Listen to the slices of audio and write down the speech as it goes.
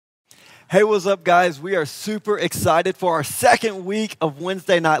Hey, what's up, guys? We are super excited for our second week of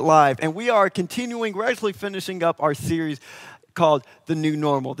Wednesday Night Live, and we're actually finishing up our series called The New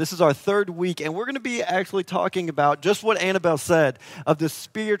Normal. This is our third week, and we're going to be actually talking about just what Annabelle said of this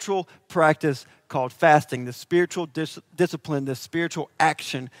spiritual practice called fasting, the spiritual discipline, the spiritual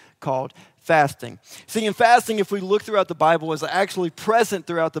action called fasting. See, in fasting, if we look throughout the Bible, is actually present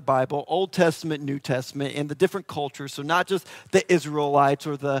throughout the Bible, Old Testament, New Testament, in the different cultures. So not just the Israelites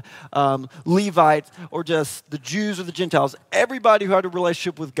or the Levites or just the Jews or the Gentiles. Everybody who had a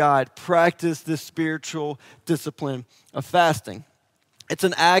relationship with God practiced this spiritual discipline of fasting. It's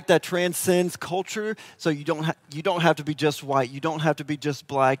an act that transcends culture, so you don't have to be just white, you don't have to be just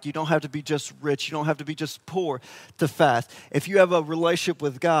black, you don't have to be just rich, you don't have to be just poor to fast. If you have a relationship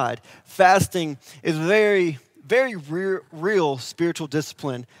with God, fasting is very, very real spiritual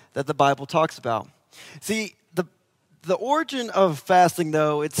discipline that the Bible talks about. See, the origin of fasting,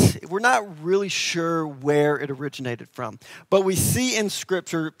 though, we're not really sure where it originated from. But we see in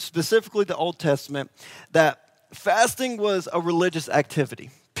Scripture, specifically the Old Testament, that fasting was a religious activity.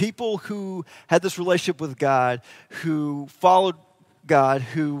 People who had this relationship with God, who followed God,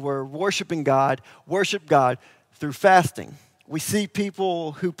 who were worshiping God, worshiped God through fasting. We see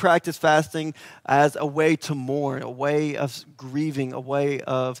people who practice fasting as a way to mourn, a way of grieving, a way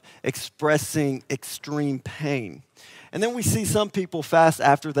of expressing extreme pain. And then we see some people fast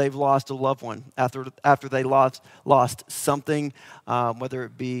after they've lost a loved one, after they lost something, whether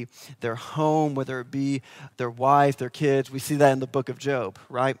it be their home, whether it be their wife, their kids. We see that in the book of Job,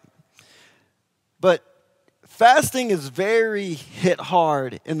 right? But fasting is very hit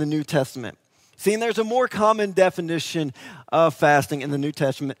hard in the New Testament. See, and there's a more common definition of fasting in the New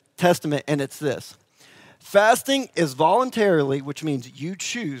Testament, and it's this. Fasting is voluntarily, which means you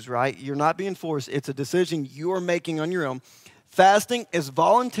choose, right? You're not being forced. It's a decision you are making on your own. Fasting is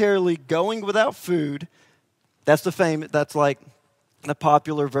voluntarily going without food. That's like the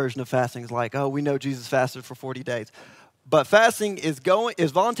popular version of fasting. It's like, oh, we know Jesus fasted for 40 days. But fasting is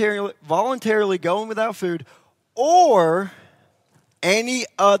voluntarily going without food or any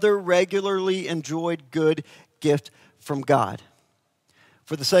other regularly enjoyed good gift from God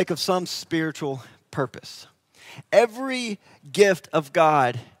for the sake of some spiritual purpose. Every gift of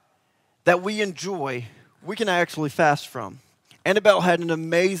God that we enjoy, we can actually fast from. Annabelle had an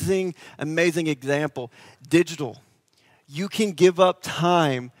amazing example. Digital. You can give up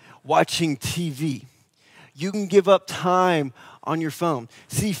time watching TV. You can give up time on your phone.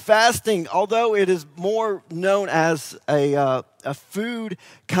 See, fasting, although it is more known as a food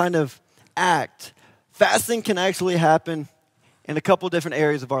kind of act, fasting can actually happen in a couple different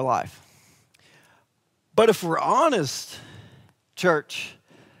areas of our life. But if we're honest, church,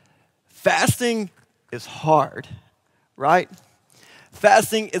 fasting is hard, right?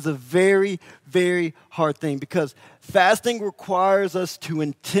 Fasting is a very, very hard thing because fasting requires us to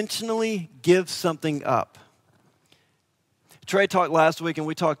intentionally give something up. Trey talked last week and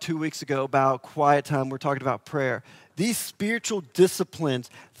we talked 2 weeks ago about quiet time. We're talking about prayer. These spiritual disciplines,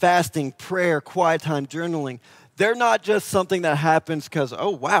 fasting, prayer, quiet time, journaling, they're not just something that happens because, oh,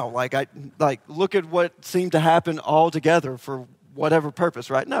 wow, look at what seemed to happen all together for whatever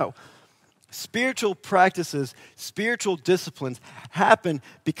purpose, right? No. Spiritual practices, spiritual disciplines happen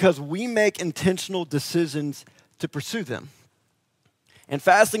because we make intentional decisions to pursue them. And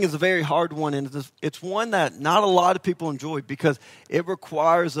fasting is a very hard one, and it's one that not a lot of people enjoy because it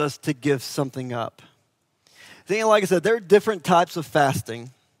requires us to give something up. See, like I said, there are different types of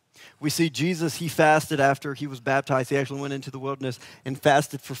fasting. We see Jesus, he fasted after he was baptized. He actually went into the wilderness and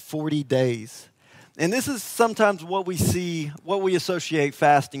fasted for 40 days. And this is sometimes what we associate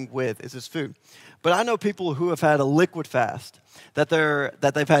fasting with is this food. But I know people who have had a liquid fast, that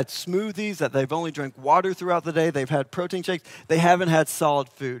they've had smoothies, that they've only drank water throughout the day, they've had protein shakes, they haven't had solid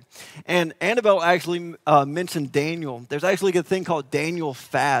food. And Annabelle actually mentioned Daniel. There's actually a thing called Daniel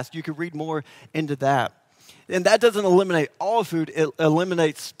fast. You can read more into that. And that doesn't eliminate all food, it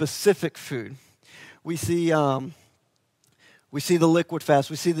eliminates specific food. We see the liquid fast,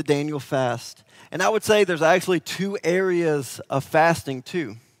 we see the Daniel fast. And I would say there's actually two areas of fasting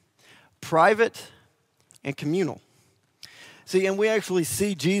too. Private and communal. See, and we actually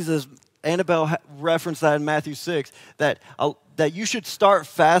see Jesus, Annabelle referenced that in Matthew 6, that you should start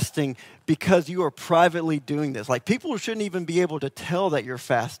fasting because you are privately doing this. Like, people shouldn't even be able to tell that you're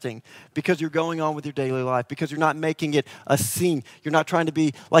fasting because you're going on with your daily life, because you're not making it a scene. You're not trying to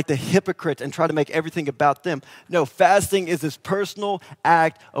be like the hypocrite and try to make everything about them. No, fasting is this personal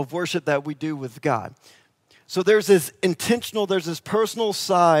act of worship that we do with God. So there's this personal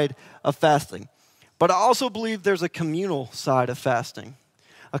side of fasting. But I also believe there's a communal side of fasting.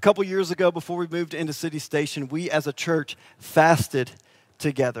 A couple years ago, before we moved into City Station, we as a church fasted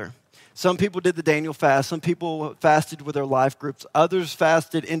together. Some people did the Daniel fast. Some people fasted with their life groups. Others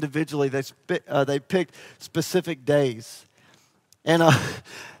fasted individually. They picked specific days. And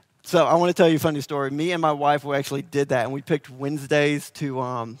so I want to tell you a funny story. Me and my wife, we actually did that, and we picked Wednesdays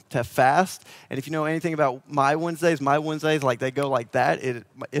to fast. And if you know anything about my Wednesdays, like they go like that.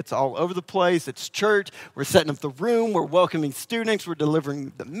 It's all over the place. It's church. We're setting up the room. We're welcoming students. We're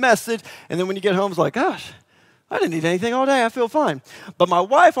delivering the message. And then when you get home, it's like, gosh, I didn't eat anything all day. I feel fine. But my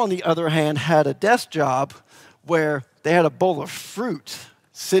wife, on the other hand, had a desk job where they had a bowl of fruit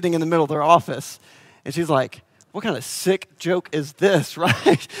sitting in the middle of their office. And she's like, what kind of sick joke is this,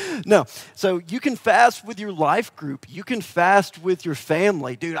 right? No. So you can fast with your life group. You can fast with your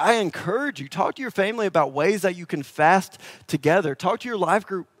family. Dude, I encourage you, talk to your family about ways that you can fast together. Talk to your life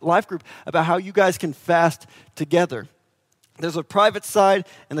group about how you guys can fast together. There's a private side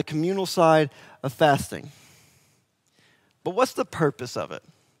and the communal side of fasting. But what's the purpose of it?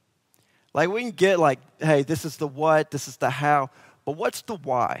 Like, we can get like, hey, this is the what, this is the how, but what's the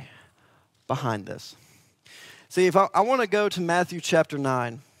why behind this? See, if I want to go to Matthew chapter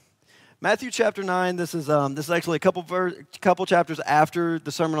 9. Matthew chapter 9, this is actually a couple chapters after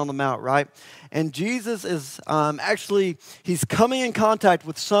the Sermon on the Mount, right? And Jesus is he's coming in contact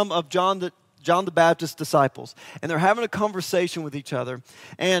with some of John the Baptist's disciples, and they're having a conversation with each other.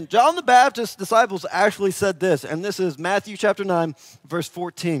 And John the Baptist's disciples actually said this, and this is Matthew chapter 9, verse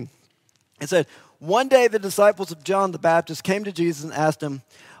 14. It said, one day the disciples of John the Baptist came to Jesus and asked him,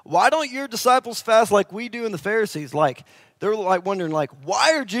 why don't your disciples fast like we do and the Pharisees? Like, they're like wondering, like,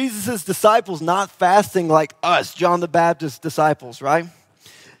 why are Jesus' disciples not fasting like us, John the Baptist's disciples, right?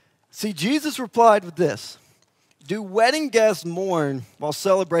 See, Jesus replied with this, do wedding guests mourn while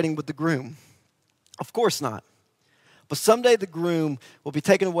celebrating with the groom? Of course not. But someday the groom will be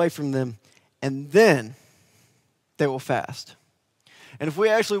taken away from them, and then they will fast. And if we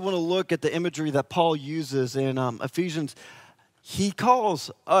actually want to look at the imagery that Paul uses in Ephesians, he calls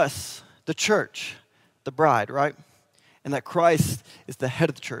us, the church, the bride, right? And that Christ is the head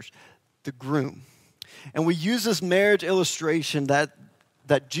of the church, the groom. And we use this marriage illustration that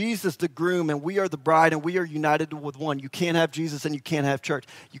Jesus, the groom, and we are the bride, and we are united with one. You can't have Jesus and you can't have church.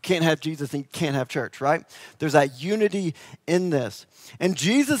 You can't have Jesus and you can't have church, right? There's that unity in this. And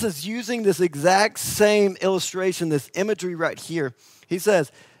Jesus is using this exact same illustration, this imagery right here. He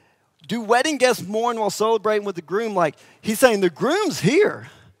says, do wedding guests mourn while celebrating with the groom? Like, he's saying, the groom's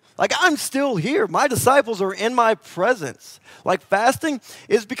here. Like, I'm still here. My disciples are in my presence. Like, fasting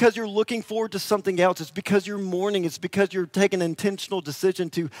is because you're looking forward to something else. It's because you're mourning. It's because you're taking an intentional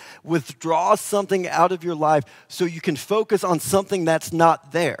decision to withdraw something out of your life so you can focus on something that's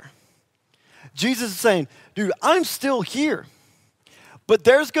not there. Jesus is saying, dude, I'm still here. But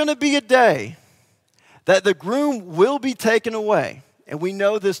there's going to be a day that the groom will be taken away. And we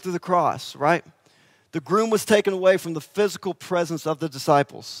know this through the cross, right? The groom was taken away from the physical presence of the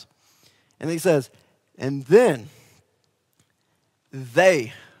disciples. And he says, and then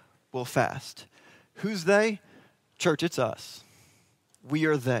they will fast. Who's they? Church, it's us. We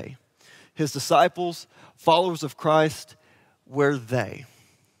are they. His disciples, followers of Christ, we're they.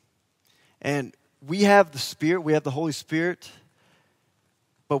 And we have the Spirit, we have the Holy Spirit,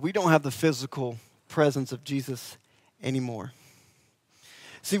 but we don't have the physical presence of Jesus anymore.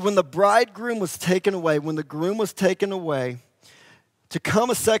 See, when the bridegroom was taken away, when the groom was taken away, to come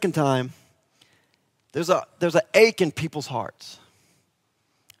a second time, there's an ache in people's hearts.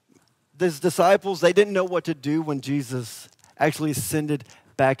 These disciples, they didn't know what to do when Jesus actually ascended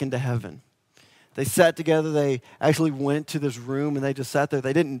back into heaven. They sat together, they actually went to this room and they just sat there.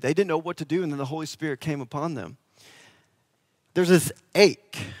 They didn't know what to do, and then the Holy Spirit came upon them. There's this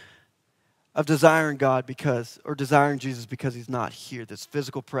ache of desiring God or desiring Jesus because he's not here. This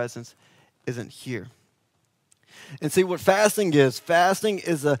physical presence isn't here. And see what fasting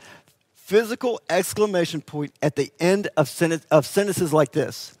is a physical exclamation point at the end of sentences like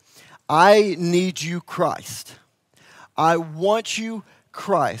this. I need you, Christ. I want you,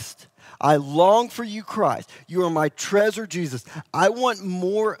 Christ. I long for you, Christ. You are my treasure, Jesus. I want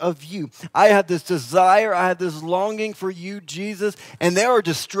more of you. I have this desire. I have this longing for you, Jesus. And there are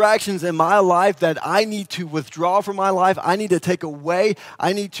distractions in my life that I need to withdraw from my life. I need to take away.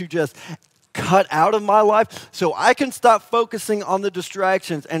 I need to just cut out of my life so I can stop focusing on the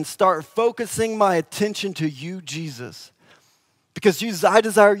distractions and start focusing my attention to you, Jesus. Because Jesus, I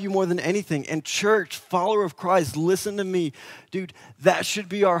desire you more than anything. And church, follower of Christ, listen to me. Dude, that should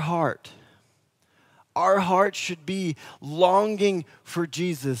be our heart. Our heart should be longing for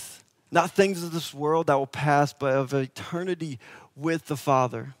Jesus. Not things of this world that will pass, but of eternity with the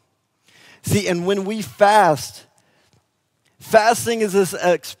Father. See, and when we fast, fasting is this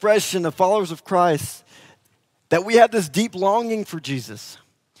expression of followers of Christ that we have this deep longing for Jesus,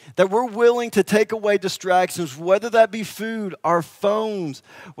 that we're willing to take away distractions, whether that be food, our phones,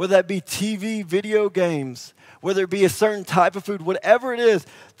 whether that be TV, video games, whether it be a certain type of food, whatever it is,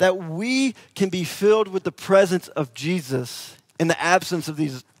 that we can be filled with the presence of Jesus in the absence of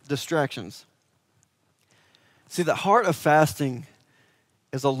these distractions. See, the heart of fasting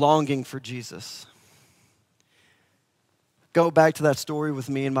is a longing for Jesus. Go back to that story with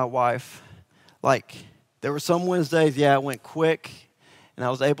me and my wife. Like, there were some Wednesdays, it went quick, and I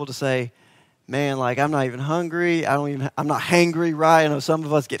was able to say, man, like, I'm not even hungry. I'm not hangry, right? I know some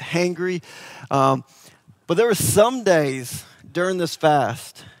of us get hangry. But there were some days during this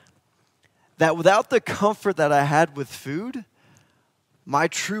fast that without the comfort that I had with food, my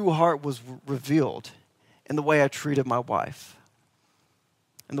true heart was revealed in the way I treated my wife,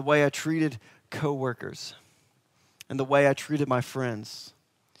 in the way I treated coworkers, in the way I treated my friends.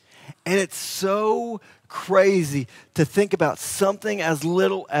 And it's so crazy to think about something as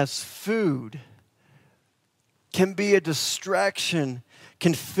little as food can be a distraction,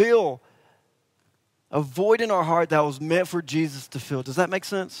 can fill a void in our heart that was meant for Jesus to fill. Does that make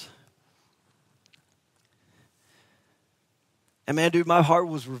sense? And man, dude, my heart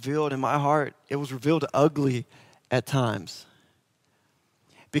was revealed, and it was revealed ugly at times.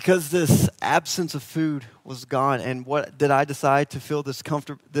 Because this absence of food was gone, and what did I decide to feel this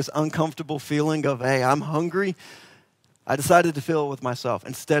uncomfortable feeling of, hey, I'm hungry? I decided to fill it with myself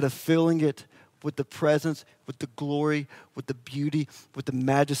instead of filling it with the presence, with the glory, with the beauty, with the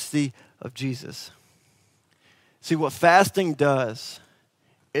majesty of Jesus. See, what fasting does,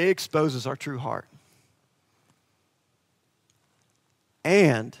 it exposes our true heart.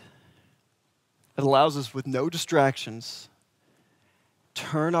 And it allows us with no distractions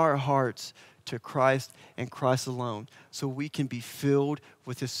turn our hearts to Christ and Christ alone so we can be filled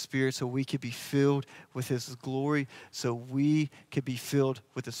with His Spirit, so we can be filled with His glory, so we can be filled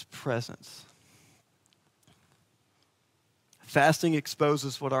with His presence. Fasting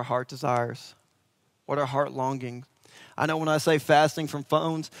exposes what our heart desires, what our heart longing. I know when I say fasting from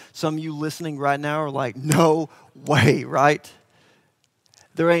phones, some of you listening right now are like, no way, right?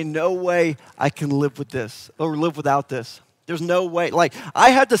 There ain't no way I can live with this or live without this. There's no way. Like, I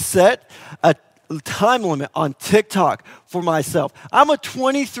had to set a time limit on TikTok for myself. I'm a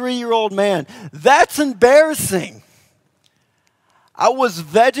 23-year-old man. That's embarrassing. I was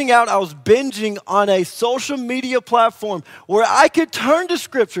vegging out, I was binging on a social media platform where I could turn to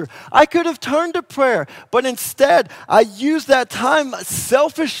Scripture. I could have turned to prayer, but instead, I used that time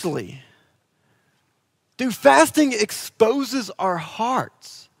selfishly. Dude, fasting exposes our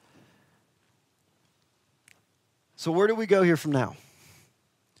hearts. So where do we go here from now?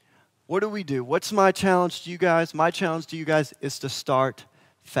 What do we do? What's my challenge to you guys? My challenge to you guys is to start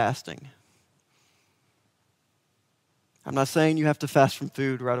fasting. I'm not saying you have to fast from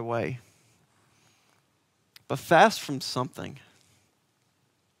food right away, but fast from something.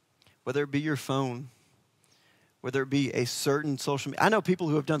 Whether it be your phone, whether it be a certain social media. I know people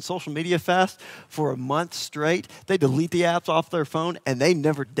who have done social media fast for a month straight. They delete the apps off their phone and they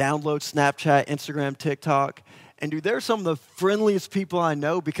never download Snapchat, Instagram, TikTok. And dude, they're some of the friendliest people I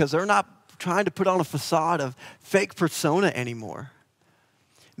know because they're not trying to put on a facade of fake persona anymore.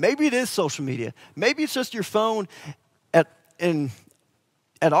 Maybe it is social media. Maybe it's just your phone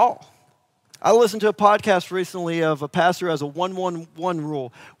at all. I listened to a podcast recently of a pastor who has a 1-1-1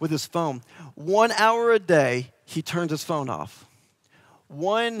 rule with his phone. 1 hour a day, he turns his phone off.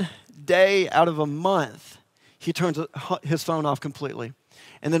 1 day out of a month, he turns his phone off completely.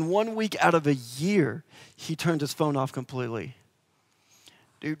 And then 1 week out of a year, he turns his phone off completely.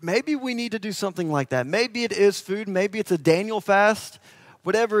 Dude, maybe we need to do something like that. Maybe it is food. Maybe it's a Daniel fast.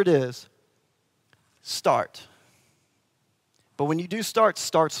 Whatever it is, start. But when you do start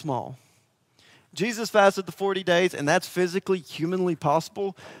small. Jesus fasted the 40 days, and that's physically, humanly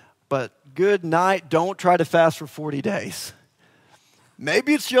possible. But good night, don't try to fast for 40 days.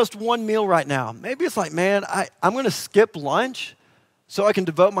 Maybe it's just one meal right now. Maybe it's like, man, I'm going to skip lunch so I can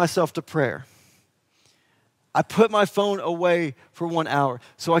devote myself to prayer. I put my phone away for 1 hour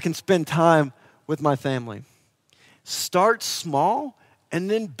so I can spend time with my family. Start small and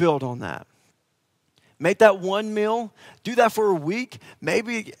then build on that. Make that one meal, do that for a week.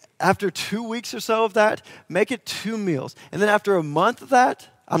 Maybe after 2 weeks or so of that, make it 2 meals. And then after a month of that,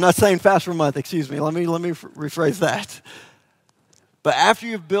 I'm not saying fast for a month, excuse me. Let me rephrase that. But after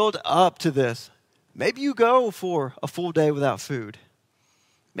you've built up to this, maybe you go for a full day without food.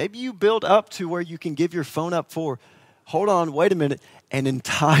 Maybe you build up to where you can give your phone up for hold on, wait a minute, an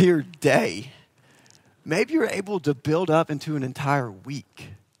entire day. Maybe you're able to build up into an entire week.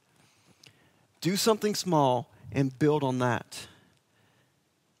 Do something small and build on that.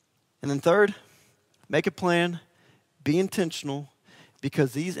 And then third, make a plan, be intentional,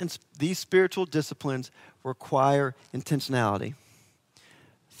 because these spiritual disciplines require intentionality.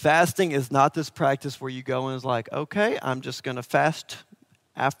 Fasting is not this practice where you go and is like, okay, I'm just going to fast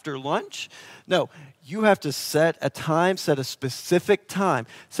after lunch. No, you have to set a time, set a specific time,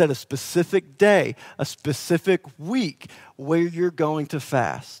 set a specific day, a specific week where you're going to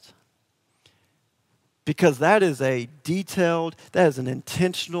fast. Because that is a detailed, that is an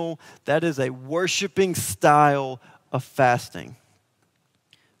intentional, that is a worshiping style of fasting.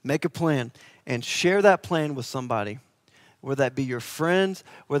 Make a plan and share that plan with somebody. Whether that be your friends,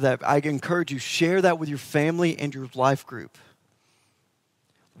 I encourage you, share that with your family and your life group.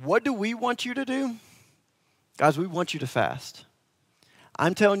 What do we want you to do? Guys, we want you to fast.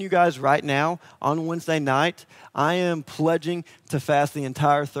 I'm telling you guys right now, on Wednesday night, I am pledging to fast the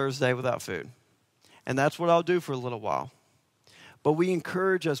entire Thursday without food. And that's what I'll do for a little while. But we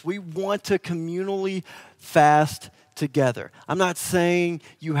encourage us, we want to communally fast together. I'm not saying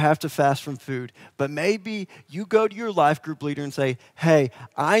you have to fast from food, but maybe you go to your life group leader and say, hey,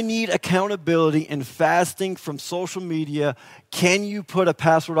 I need accountability in fasting from social media. Can you put a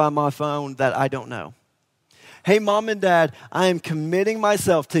password on my phone that I don't know? Hey, mom and dad, I am committing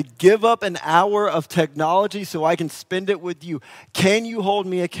myself to give up an hour of technology so I can spend it with you. Can you hold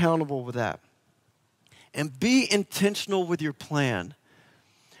me accountable with that? And be intentional with your plan.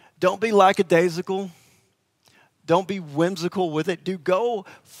 Don't be lackadaisical. Don't be whimsical with it. Do go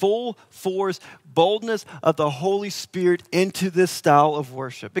full force, boldness of the Holy Spirit into this style of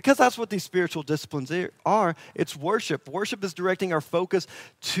worship. Because that's what these spiritual disciplines are. It's worship. Worship is directing our focus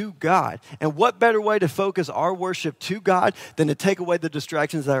to God. And what better way to focus our worship to God than to take away the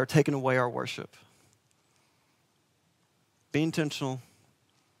distractions that are taking away our worship? Be intentional.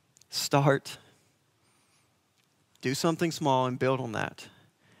 Start. Do something small and build on that.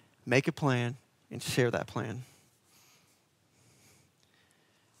 Make a plan and share that plan.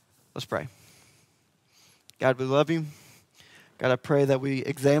 Let's pray. God, we love you. God, I pray that we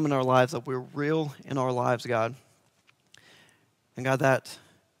examine our lives, that we're real in our lives, God. And God, that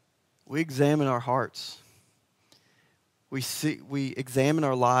we examine our hearts. We examine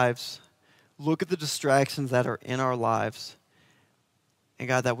our lives, look at the distractions that are in our lives. And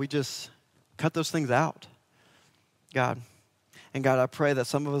God, that we just cut those things out. God. And God, I pray that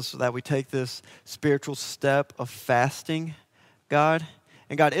some of us, that we take this spiritual step of fasting, God.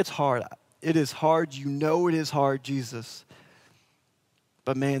 And God, it's hard. It is hard. You know it is hard, Jesus.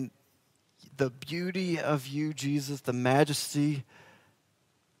 But man, the beauty of you, Jesus, the majesty,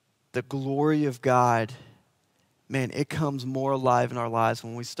 the glory of God, man, it comes more alive in our lives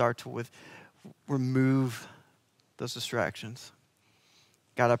when we start to remove those distractions.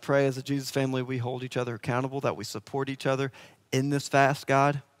 God, I pray as a Jesus family, we hold each other accountable, that we support each other in this fast,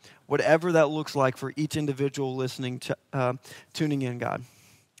 God. Whatever that looks like for each individual listening, tuning in, God.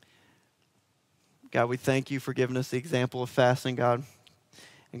 God, we thank you for giving us the example of fasting, God.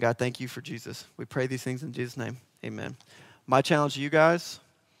 And God, thank you for Jesus. We pray these things in Jesus' name. Amen. My challenge to you guys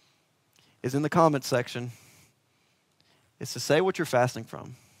is in the comments section. Is to say what you're fasting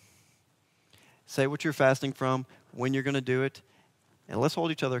from. Say what you're fasting from, when you're going to do it, and let's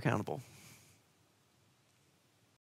hold each other accountable.